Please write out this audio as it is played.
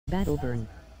Battleborn.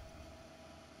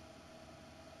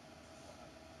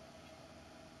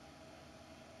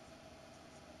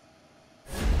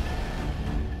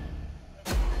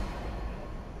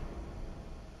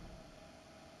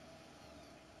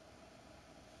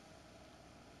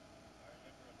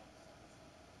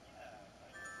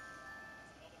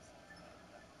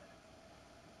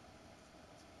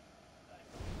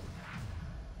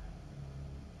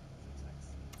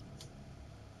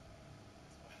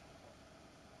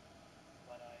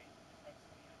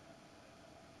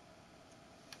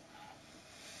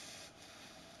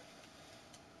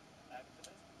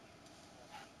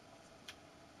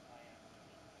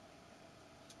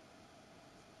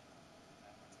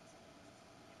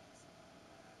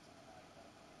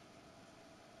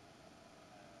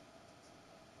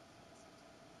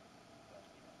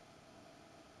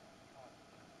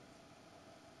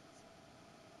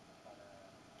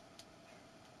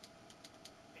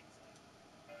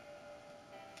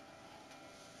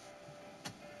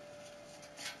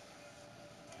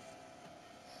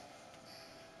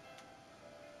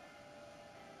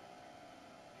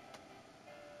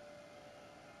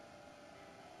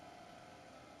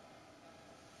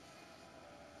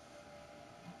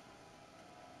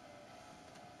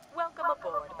 Welcome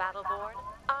aboard, Battleborn.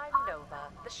 I'm Nova,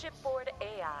 the shipboard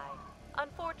AI.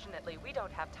 Unfortunately, we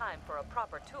don't have time for a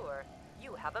proper tour.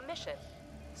 You have a mission.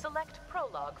 Select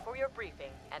Prologue for your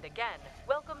briefing, and again,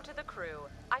 welcome to the crew.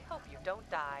 I hope you don't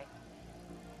die.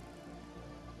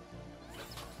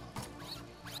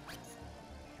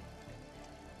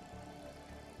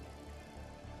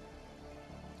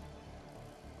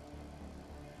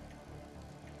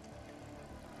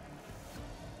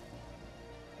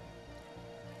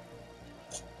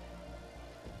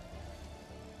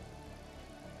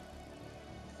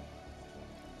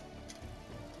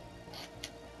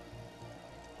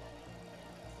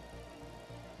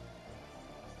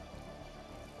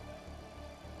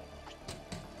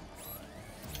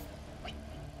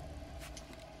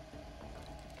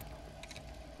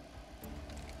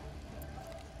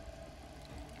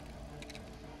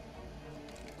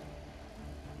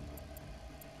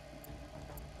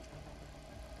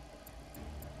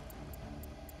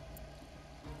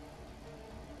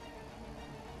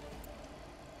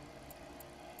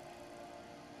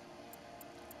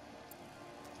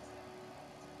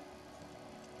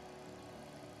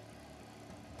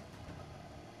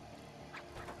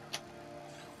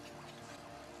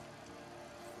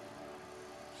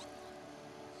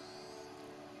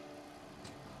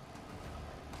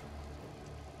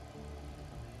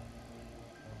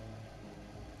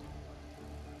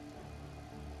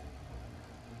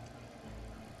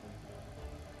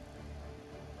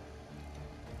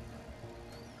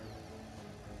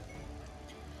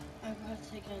 I'm going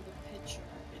to take another picture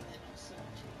and then I'll send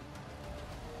it to you.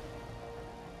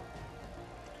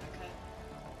 Okay.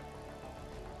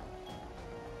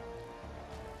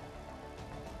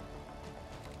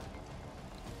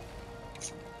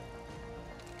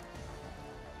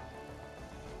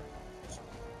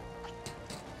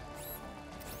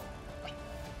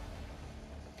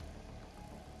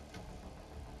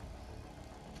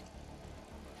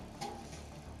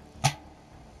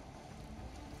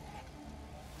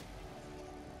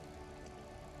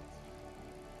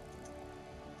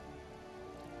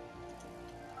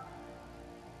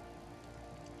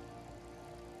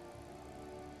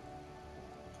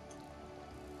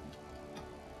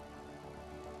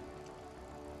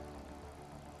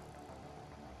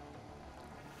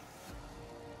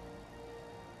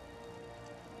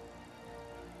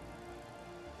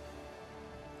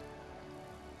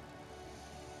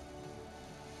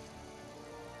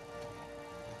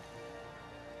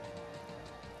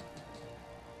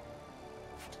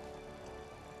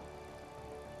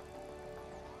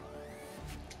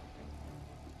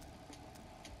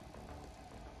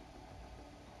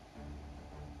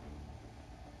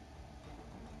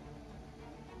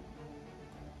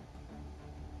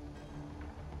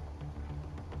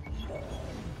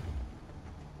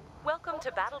 Welcome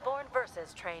to Battleborn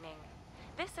Versus training.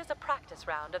 This is a practice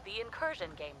round of the incursion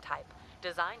game type,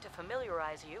 designed to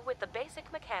familiarize you with the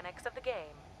basic mechanics of the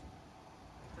game.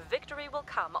 Victory will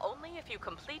come only if you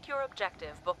complete your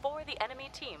objective before the enemy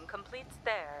team completes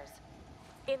theirs.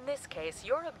 In this case,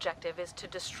 your objective is to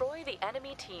destroy the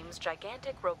enemy team's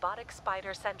gigantic robotic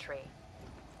spider sentry.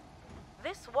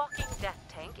 This walking death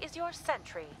tank is your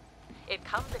sentry. It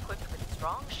comes equipped with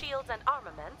strong shields and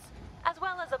armaments, as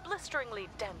well as a blisteringly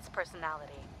dense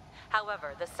personality.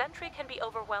 However, the sentry can be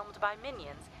overwhelmed by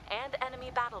minions and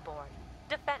enemy Battleborn.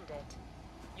 Defend it.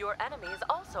 Your enemies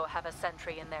also have a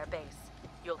sentry in their base.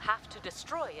 You'll have to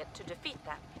destroy it to defeat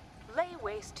them. Lay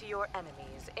waste to your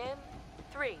enemies in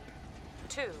 3,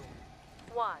 2,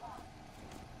 1.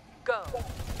 Go.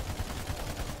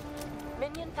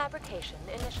 Minion fabrication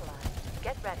initialized.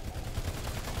 Get ready.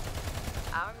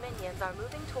 Our minions are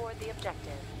moving toward the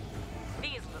objective.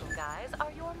 These little guys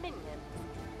are your minions.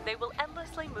 They will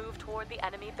endlessly move toward the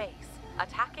enemy base,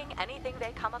 attacking anything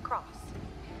they come across.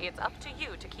 It's up to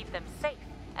you to keep them safe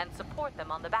and support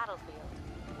them on the battlefield.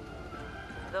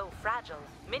 Though fragile,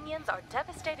 minions are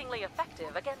devastatingly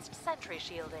effective against sentry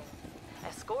shielding.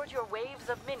 Escort your waves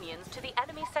of minions to the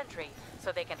enemy sentry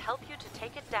so they can help you to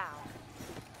take it down.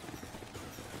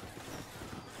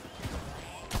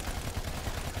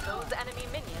 Those enemy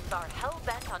minions are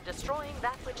hell-bent on destroying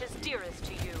that which is dearest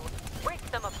to you. Break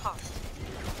them apart.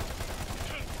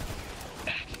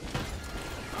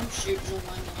 I'm shooting the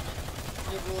one on it.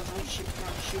 Everyone, I'm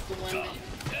trying to shoot the one that...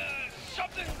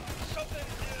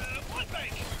 One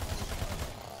bank!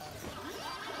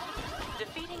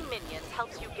 Defeating minions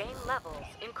helps you gain levels,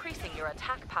 increasing your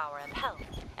attack power and health,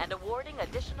 and awarding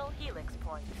additional helix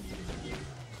points.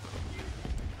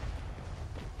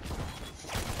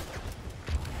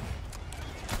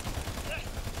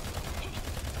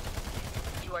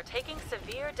 You are taking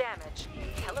severe damage.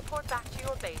 Teleport back to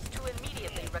your base to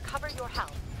immediately recover your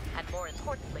health, and more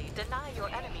importantly, deny your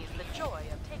enemies the joy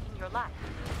of taking your life.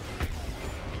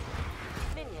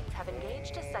 Minions have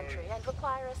engaged a sentry and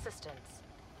require assistance.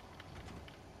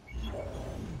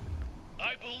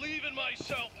 I believe in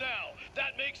myself now.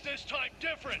 That makes this time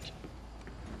different.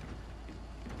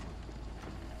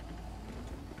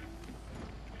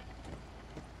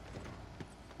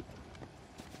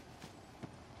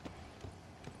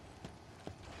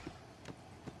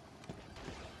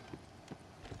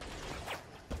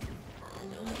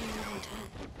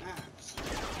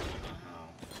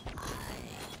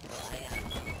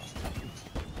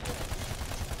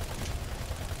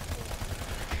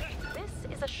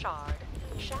 A shard.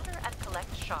 Shatter and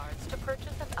collect shards to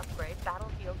purchase and upgrade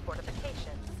battlefield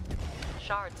fortifications.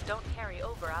 Shards don't carry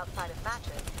over outside of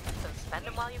matches, so spend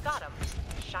them while you got them.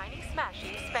 Shiny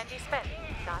smashy, spendy spendy.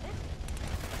 Got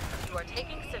it? You are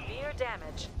taking severe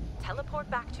damage. Teleport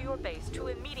back to your base to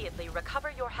immediately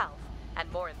recover your health,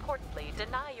 and more importantly,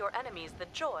 deny your enemies the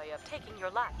joy of taking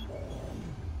your life.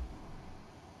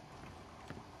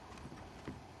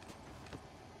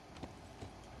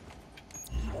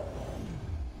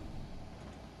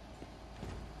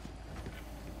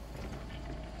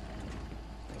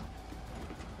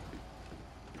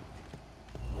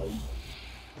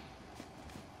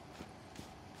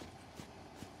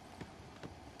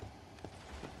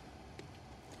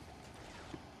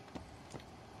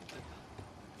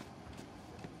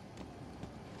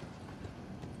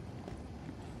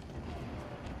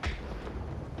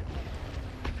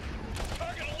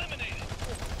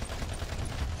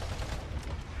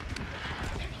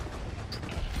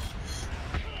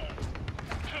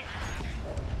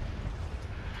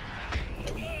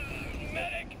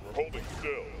 Holding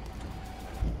still.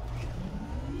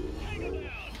 Take him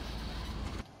down.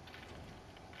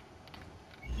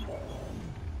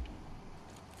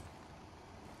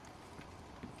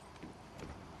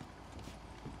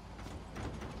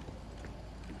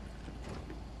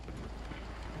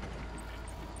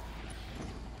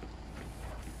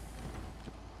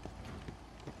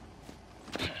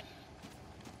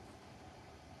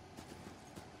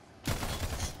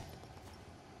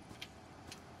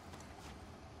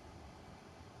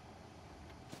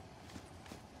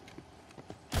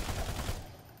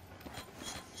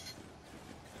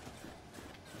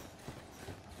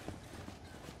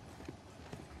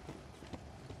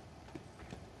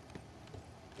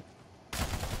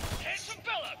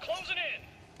 Closing in.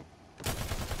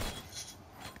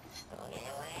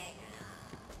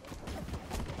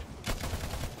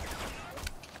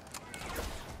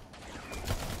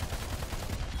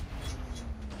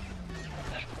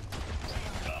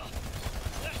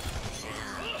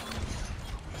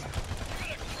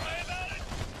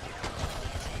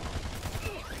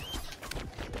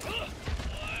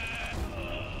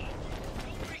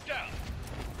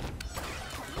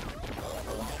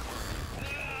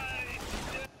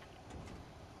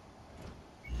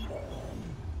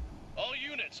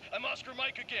 I'm Oscar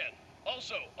Mike again.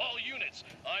 Also, all units,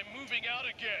 I'm moving out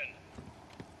again.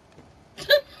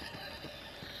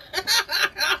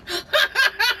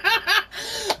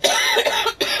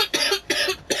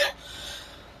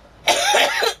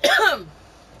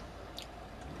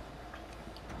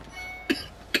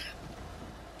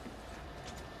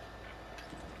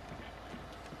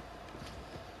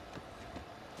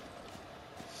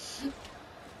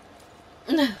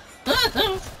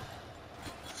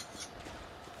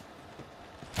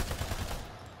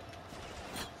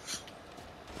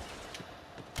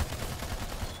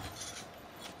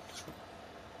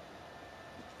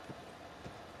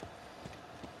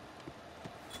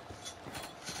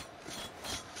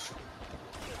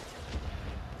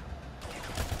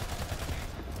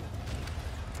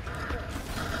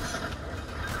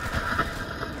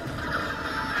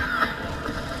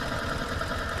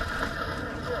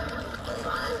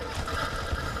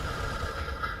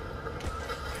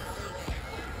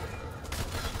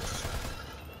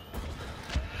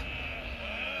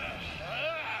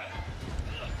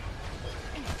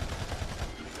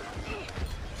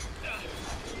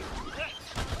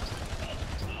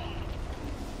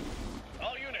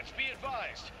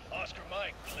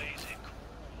 plays it cool.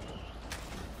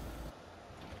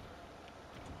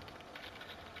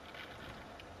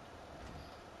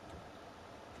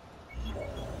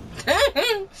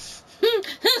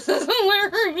 This is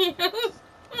hilarious.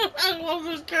 I love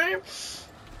this game.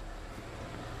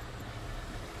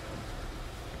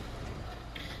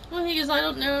 Well, thing is, I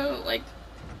don't know, like,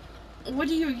 what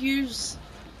do you use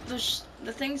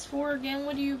the things for again?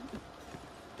 What do you...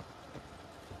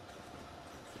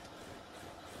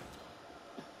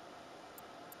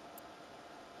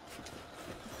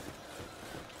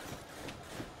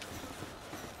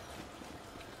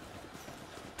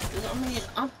 I mean,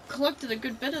 I've collected a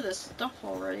good bit of this stuff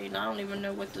already, and I don't even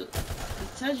know what the... It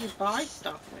says you buy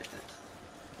stuff with it.